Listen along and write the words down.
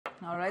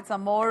All right,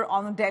 some more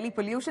on Delhi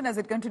pollution as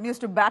it continues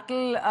to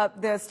battle.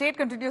 The state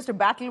continues to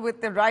battle with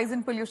the rise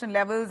in pollution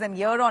levels, and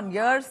year on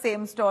year,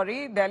 same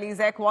story. Delhi's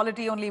air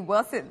quality only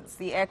worsens.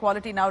 The air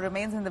quality now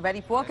remains in the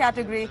very poor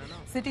category.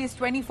 City's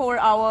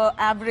 24-hour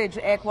average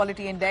air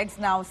quality index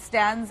now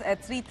stands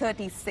at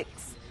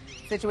 336.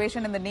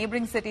 Situation in the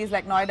neighboring cities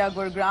like Noida,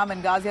 Gurugram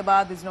and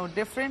Ghaziabad is no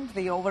different.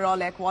 The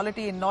overall air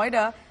quality in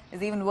Noida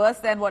is even worse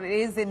than what it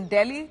is in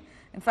Delhi.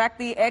 In fact,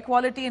 the air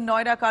quality in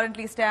Noida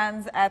currently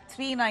stands at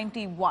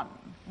 391.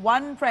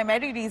 One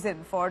primary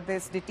reason for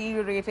this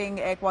deteriorating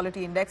air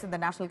quality index in the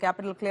national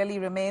capital clearly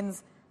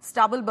remains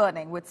stubble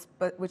burning,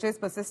 which is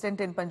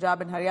persistent in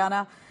Punjab and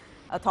Haryana.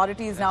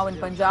 Authorities now in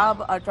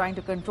Punjab are trying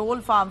to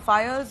control farm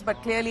fires,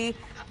 but clearly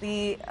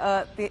the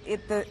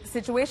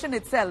situation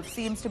itself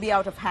seems to be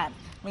out of hand.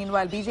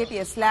 Meanwhile, BJP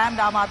has slammed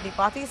Aam Aadmi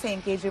Party,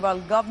 saying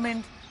Kejriwal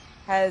government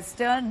has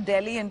turned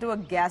Delhi into a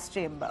gas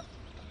chamber.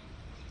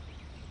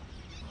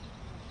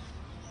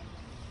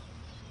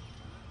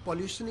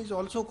 Pollution is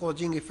also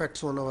causing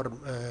effects on our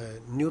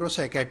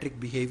neuropsychiatric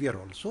behavior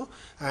also,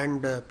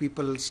 and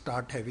people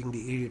start having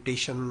the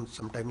irritation,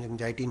 sometimes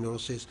anxiety,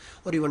 neurosis,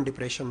 or even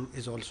depression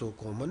is also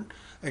common.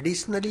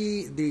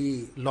 Additionally,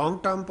 the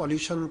long-term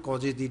pollution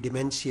causes the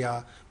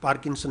dementia,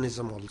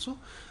 Parkinsonism also.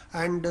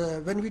 And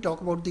when we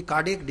talk about the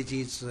cardiac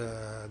disease,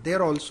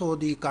 there also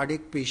the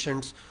cardiac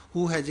patients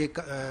who has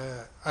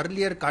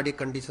earlier cardiac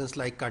conditions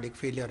like cardiac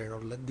failure and all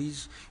that,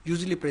 these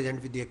usually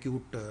present with the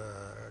acute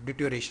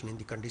deterioration in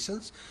the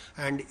conditions,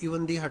 and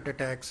even the heart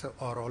attacks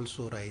are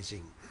also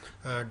rising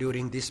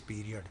during this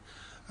period.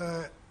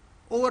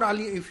 Overall,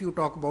 if you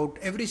talk about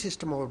every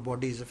system of our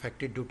body is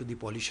affected due to the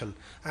pollution,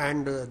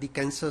 and the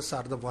cancers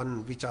are the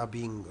one which are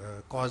being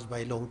caused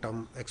by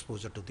long-term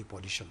exposure to the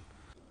pollution.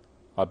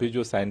 अभी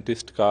जो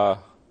scientist का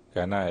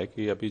कहना है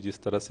कि अभी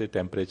जिस तरह से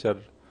टेम्परेचर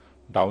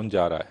डाउन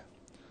जा रहा है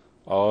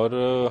और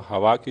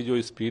हवा की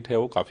जो स्पीड है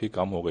वो काफ़ी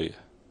कम हो गई है,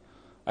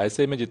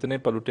 ऐसे में जितने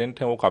पोल्यूटेंट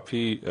हैं वो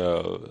काफ़ी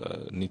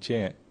नीचे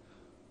हैं.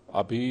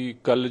 अभी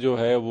कल जो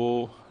है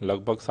वो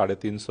लगभग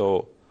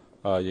 350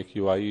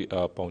 AQI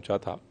पहुंचा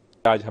था.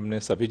 आज हमने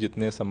सभी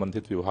जितने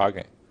संबंधित विभाग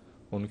हैं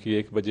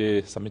उनकी 1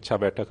 बजे समीक्षा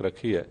बैठक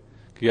रखी है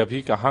कि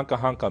अभी कहाँ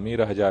कहाँ कमी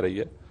रह जा रही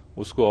है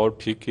उसको और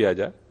ठीक किया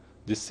जाए,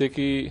 जिससे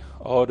कि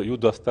और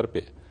युद्ध स्तर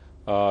पे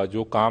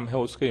जो काम है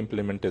उसके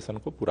इम्प्लीमेंटेशन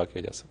को पूरा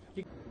किया जा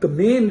सके. The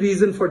main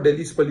reason for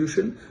Delhi's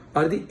pollution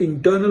are the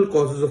internal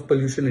causes of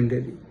pollution in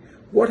Delhi.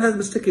 What has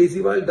Mr.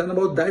 Kejriwal done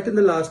about that in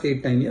the last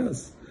 8-9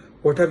 years?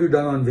 What have you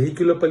done on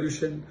vehicular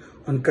pollution,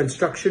 on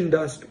construction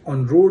dust,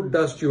 on road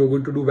dust? You are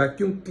going to do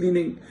vacuum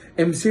cleaning.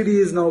 MCD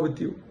is now with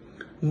you.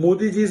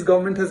 Modi ji's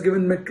government has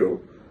given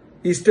metro,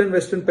 Eastern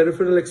Western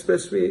Peripheral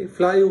Expressway,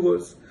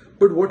 flyovers.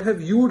 But what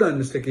have you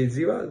done, Mr.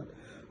 Kejriwal?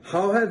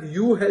 How have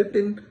you helped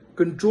in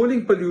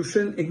controlling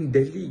pollution in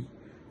Delhi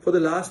for the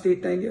last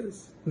 8-9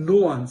 years?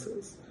 No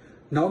answers.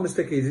 Now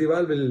Mr.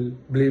 Kejriwal will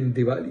blame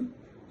Diwali.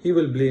 He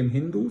will blame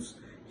Hindus.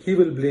 He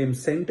will blame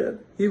center.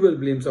 He will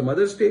blame some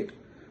other state.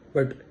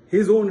 But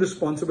his own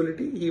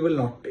responsibility he will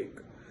not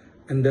take.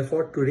 And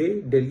therefore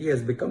today Delhi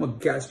has become a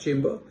gas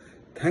chamber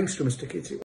thanks to Mr. Kejriwal.